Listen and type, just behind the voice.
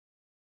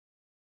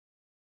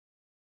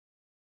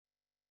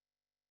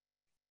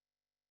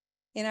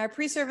In our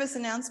pre-service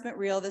announcement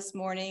reel this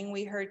morning,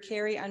 we heard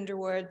Carrie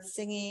Underwood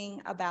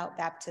singing about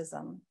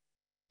baptism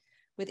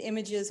with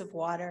images of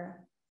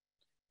water.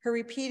 Her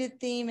repeated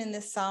theme in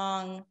this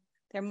song,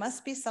 there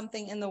must be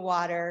something in the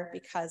water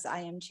because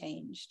I am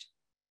changed.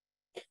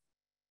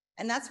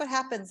 And that's what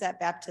happens at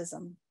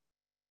baptism.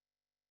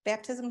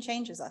 Baptism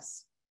changes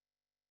us.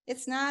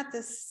 It's not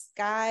this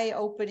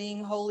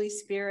sky-opening, Holy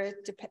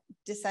Spirit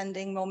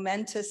descending,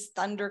 momentous,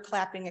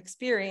 thunder-clapping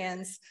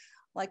experience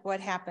like what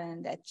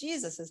happened at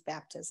Jesus's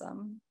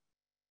baptism.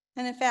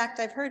 And in fact,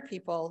 I've heard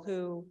people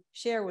who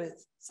share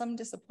with some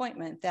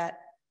disappointment that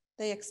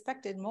they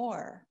expected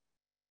more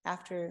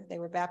after they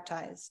were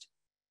baptized.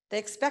 They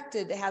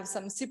expected to have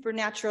some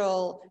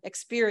supernatural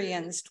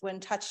experience when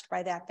touched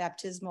by that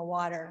baptismal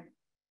water.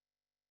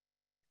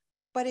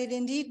 But it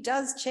indeed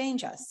does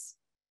change us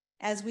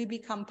as we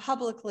become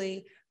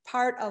publicly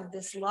part of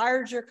this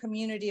larger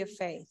community of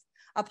faith,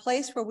 a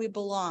place where we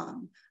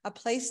belong, a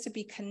place to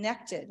be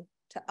connected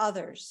to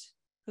others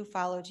who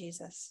follow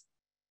Jesus.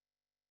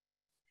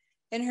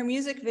 In her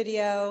music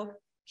video,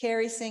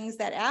 Carrie sings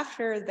that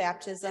after the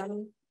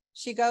baptism,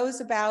 she goes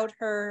about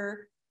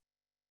her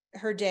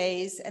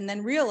days and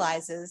then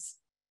realizes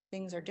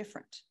things are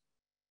different.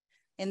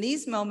 In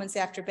these moments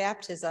after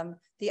baptism,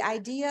 the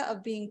idea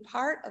of being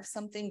part of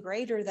something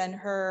greater than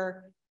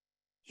her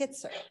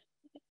hits her.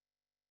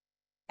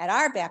 At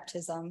our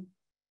baptism,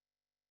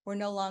 we're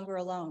no longer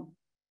alone.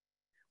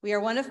 We are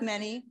one of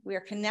many, we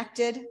are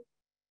connected,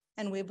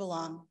 and we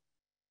belong.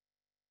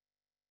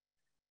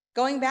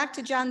 Going back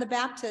to John the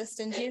Baptist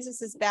and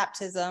Jesus's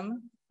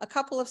baptism, a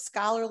couple of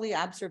scholarly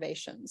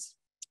observations.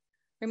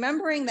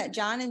 Remembering that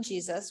John and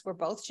Jesus were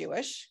both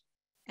Jewish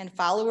and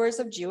followers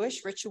of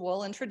Jewish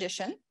ritual and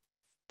tradition,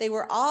 they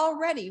were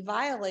already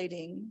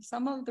violating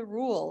some of the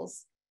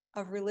rules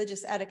of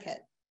religious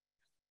etiquette.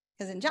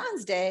 Because in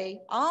John's day,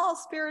 all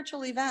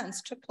spiritual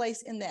events took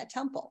place in that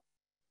temple,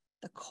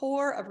 the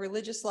core of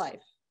religious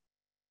life.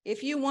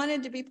 If you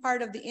wanted to be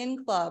part of the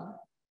in club,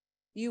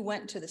 you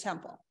went to the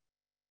temple.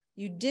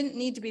 You didn't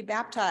need to be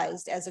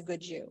baptized as a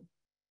good Jew.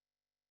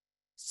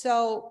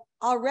 So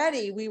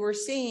already we were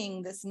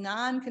seeing this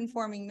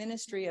non-conforming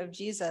ministry of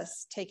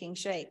Jesus taking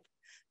shape.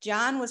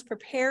 John was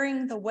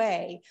preparing the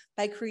way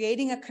by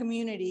creating a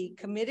community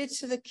committed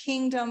to the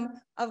kingdom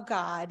of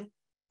God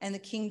and the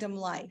kingdom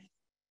life.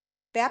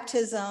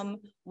 Baptism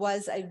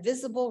was a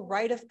visible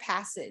rite of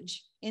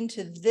passage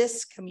into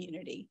this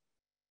community.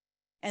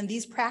 And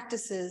these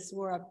practices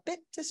were a bit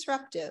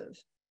disruptive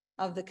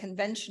of the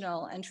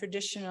conventional and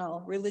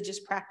traditional religious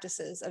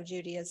practices of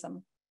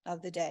Judaism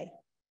of the day.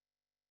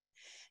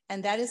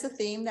 And that is a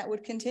theme that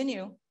would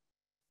continue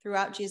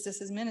throughout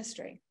Jesus's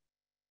ministry.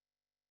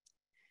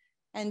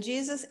 And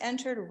Jesus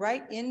entered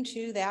right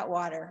into that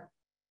water.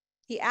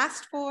 He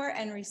asked for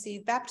and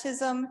received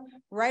baptism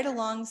right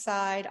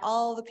alongside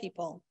all the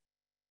people.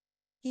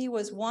 He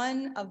was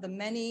one of the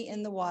many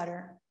in the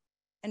water.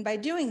 And by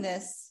doing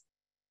this,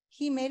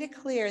 he made it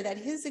clear that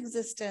his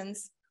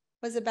existence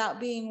was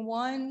about being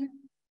one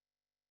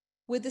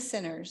with the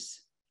sinners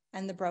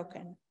and the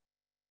broken.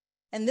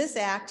 In this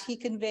act, he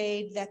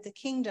conveyed that the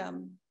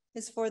kingdom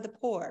is for the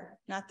poor,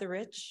 not the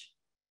rich.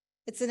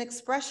 It's an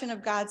expression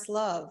of God's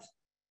love,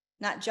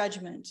 not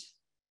judgment.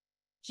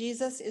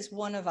 Jesus is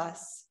one of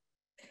us,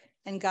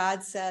 and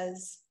God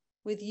says,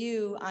 "With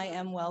you I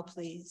am well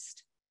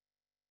pleased."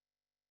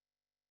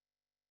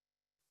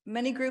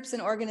 Many groups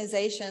and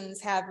organizations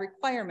have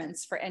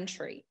requirements for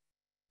entry.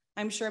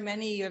 I'm sure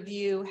many of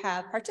you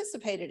have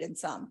participated in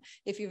some.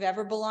 If you've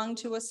ever belonged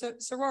to a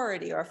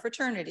sorority or a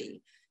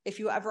fraternity, if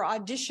you ever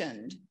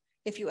auditioned,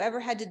 if you ever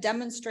had to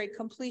demonstrate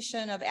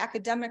completion of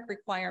academic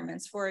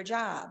requirements for a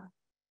job,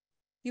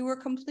 you were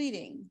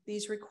completing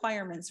these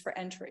requirements for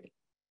entry.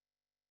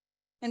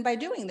 And by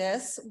doing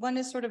this, one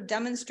is sort of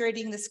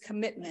demonstrating this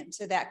commitment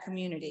to that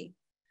community,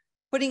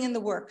 putting in the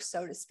work,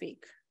 so to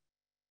speak.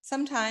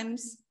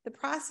 Sometimes the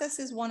process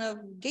is one of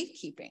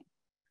gatekeeping,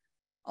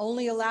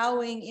 only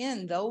allowing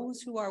in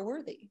those who are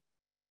worthy,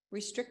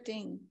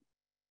 restricting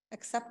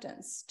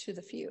acceptance to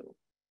the few.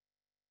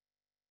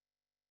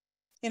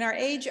 In our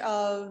age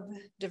of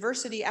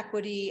diversity,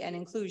 equity, and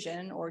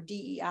inclusion, or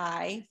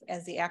DEI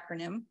as the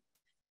acronym,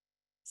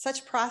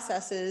 such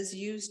processes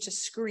used to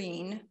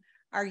screen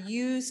are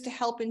used to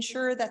help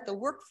ensure that the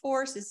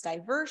workforce is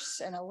diverse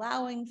and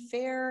allowing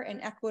fair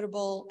and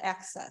equitable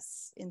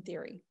access in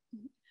theory.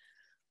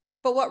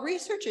 But what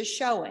research is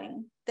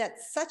showing that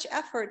such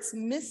efforts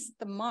miss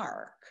the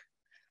mark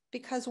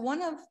because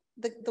one of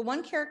the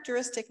one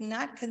characteristic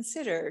not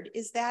considered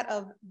is that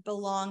of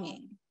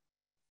belonging.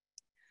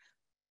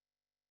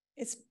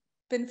 It's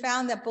been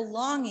found that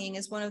belonging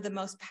is one of the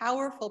most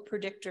powerful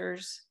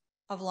predictors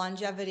of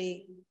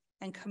longevity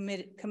and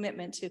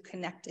commitment to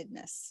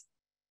connectedness.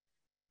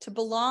 To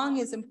belong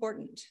is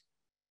important,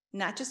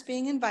 not just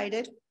being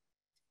invited,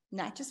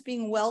 not just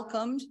being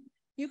welcomed.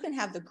 You can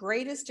have the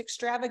greatest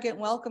extravagant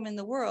welcome in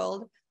the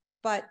world,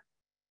 but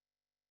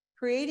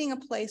creating a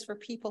place where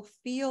people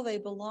feel they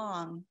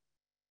belong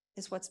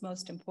is what's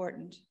most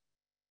important.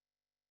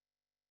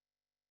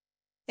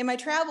 In my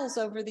travels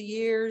over the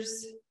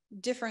years,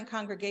 different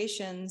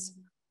congregations,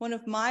 one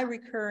of my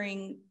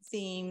recurring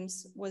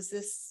themes was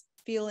this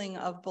feeling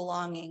of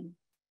belonging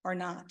or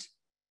not.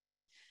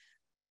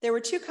 There were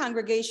two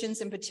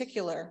congregations in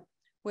particular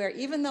where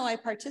even though I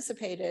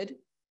participated,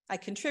 I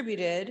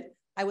contributed,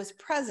 I was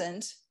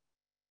present,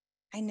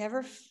 I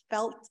never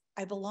felt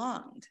I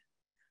belonged.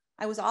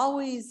 I was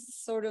always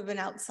sort of an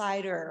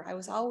outsider. I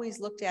was always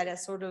looked at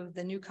as sort of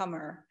the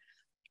newcomer.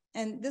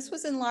 And this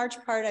was in large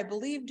part, I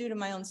believe, due to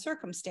my own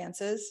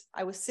circumstances.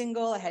 I was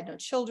single, I had no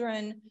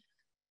children,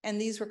 and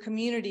these were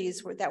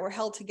communities that were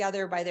held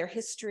together by their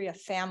history of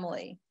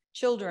family,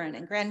 children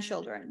and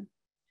grandchildren.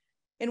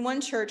 In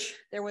one church,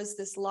 there was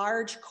this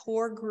large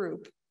core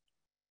group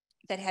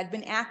that had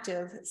been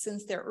active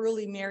since their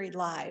early married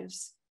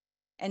lives,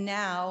 and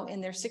now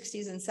in their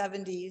 60s and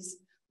 70s,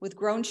 with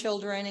grown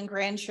children and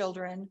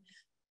grandchildren,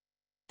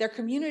 their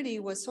community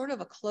was sort of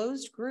a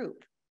closed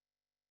group,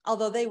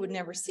 although they would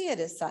never see it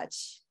as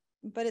such,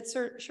 but it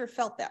sure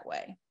felt that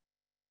way.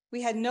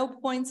 We had no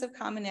points of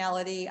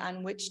commonality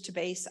on which to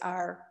base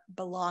our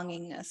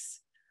belongingness.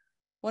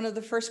 One of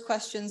the first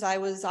questions I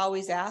was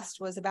always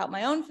asked was about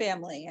my own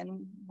family,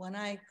 and when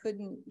I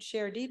couldn't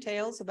share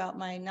details about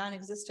my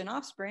non-existent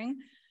offspring,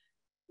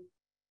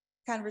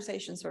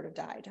 conversation sort of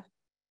died.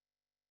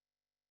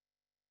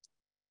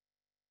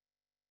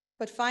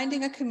 But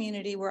finding a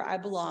community where I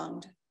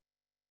belonged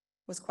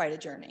was quite a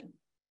journey.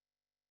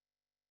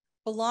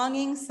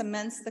 Belonging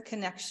cements the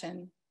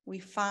connection we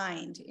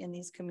find in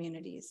these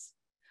communities.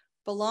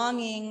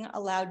 Belonging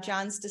allowed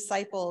John's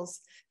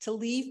disciples to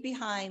leave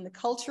behind the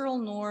cultural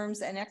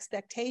norms and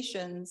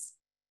expectations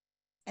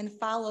and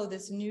follow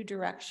this new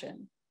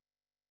direction.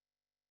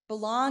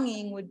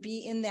 Belonging would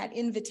be in that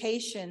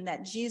invitation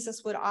that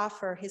Jesus would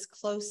offer his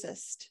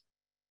closest.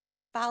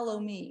 Follow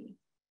me,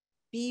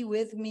 be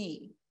with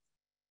me.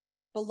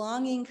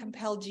 Belonging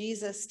compelled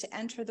Jesus to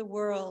enter the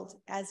world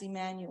as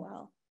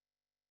Emmanuel,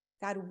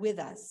 God with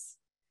us,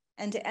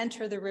 and to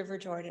enter the River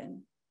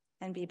Jordan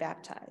and be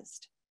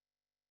baptized.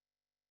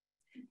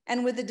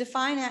 And with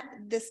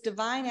this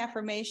divine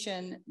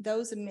affirmation,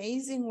 those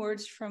amazing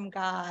words from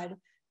God,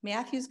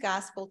 Matthew's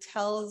gospel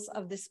tells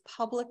of this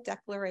public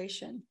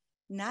declaration,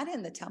 not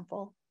in the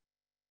temple,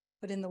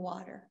 but in the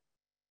water.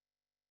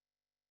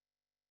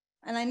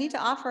 And I need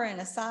to offer an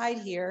aside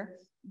here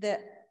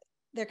that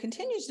there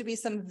continues to be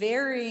some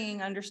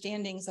varying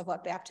understandings of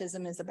what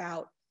baptism is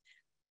about.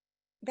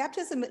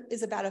 Baptism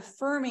is about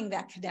affirming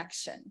that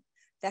connection,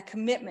 that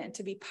commitment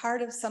to be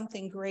part of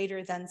something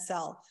greater than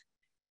self.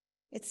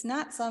 It's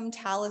not some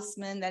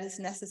talisman that is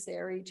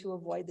necessary to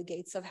avoid the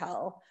gates of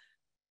hell.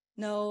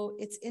 No,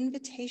 it's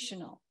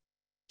invitational,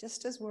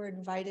 just as we're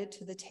invited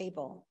to the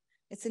table.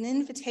 It's an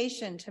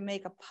invitation to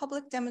make a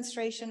public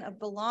demonstration of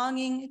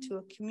belonging to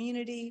a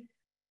community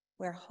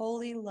where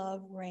holy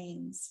love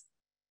reigns.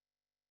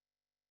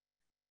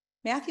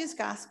 Matthew's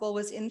gospel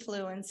was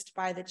influenced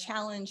by the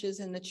challenges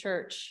in the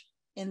church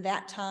in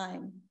that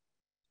time,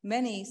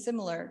 many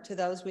similar to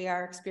those we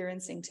are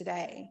experiencing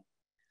today.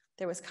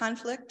 There was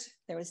conflict,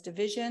 there was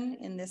division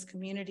in this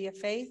community of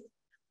faith.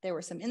 There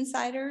were some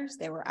insiders,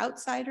 there were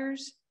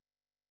outsiders.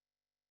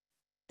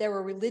 There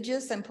were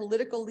religious and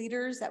political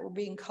leaders that were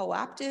being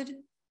co-opted,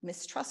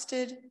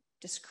 mistrusted,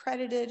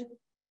 discredited,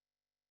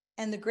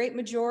 and the great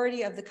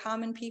majority of the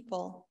common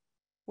people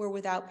were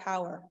without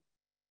power.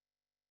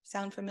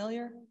 Sound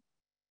familiar?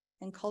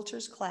 And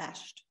cultures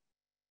clashed.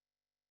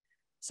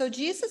 So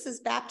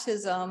Jesus's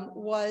baptism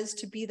was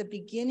to be the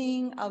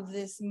beginning of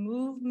this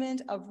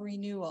movement of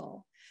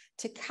renewal,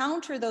 to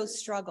counter those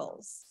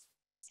struggles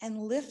and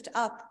lift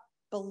up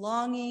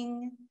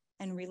belonging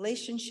and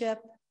relationship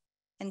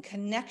and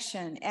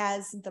connection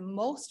as the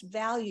most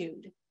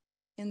valued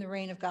in the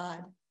reign of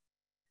God.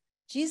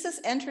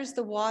 Jesus enters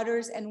the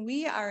waters, and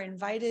we are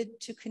invited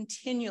to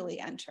continually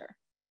enter.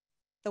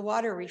 The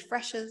water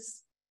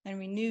refreshes and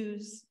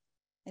renews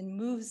and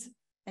moves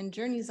and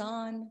journeys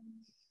on.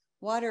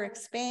 Water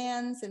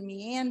expands and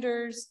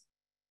meanders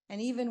and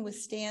even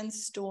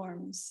withstands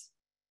storms.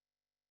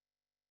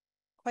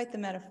 Quite the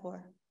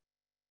metaphor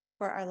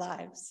for our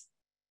lives.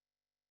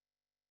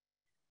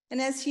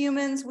 And as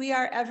humans, we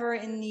are ever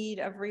in need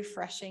of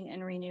refreshing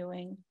and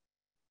renewing.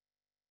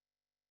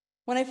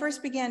 When I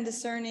first began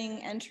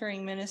discerning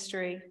entering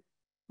ministry,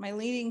 my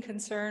leading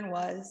concern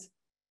was,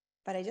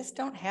 but I just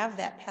don't have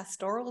that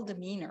pastoral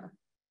demeanor.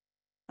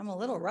 I'm a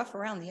little rough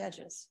around the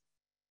edges.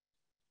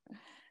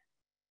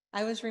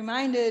 I was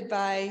reminded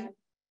by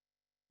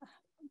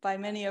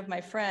many of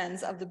my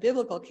friends of the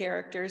biblical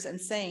characters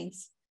and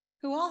saints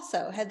who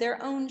also had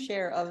their own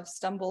share of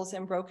stumbles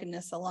and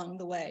brokenness along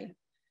the way.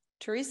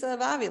 Teresa of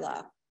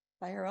Avila,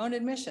 by her own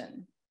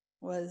admission,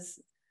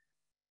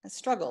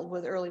 struggled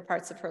with early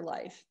parts of her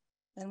life.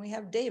 Then we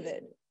have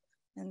David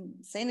and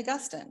St.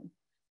 Augustine.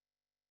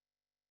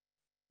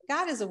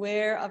 God is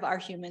aware of our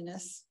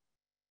humanness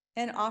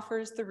and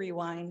offers the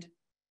rewind,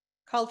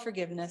 called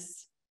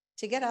forgiveness,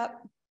 to get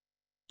up,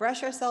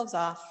 brush ourselves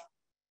off,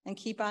 and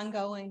keep on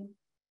going.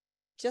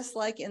 Just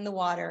like in the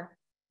water,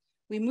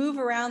 we move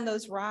around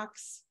those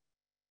rocks,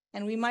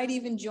 and we might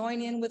even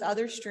join in with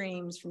other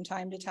streams from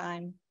time to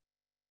time.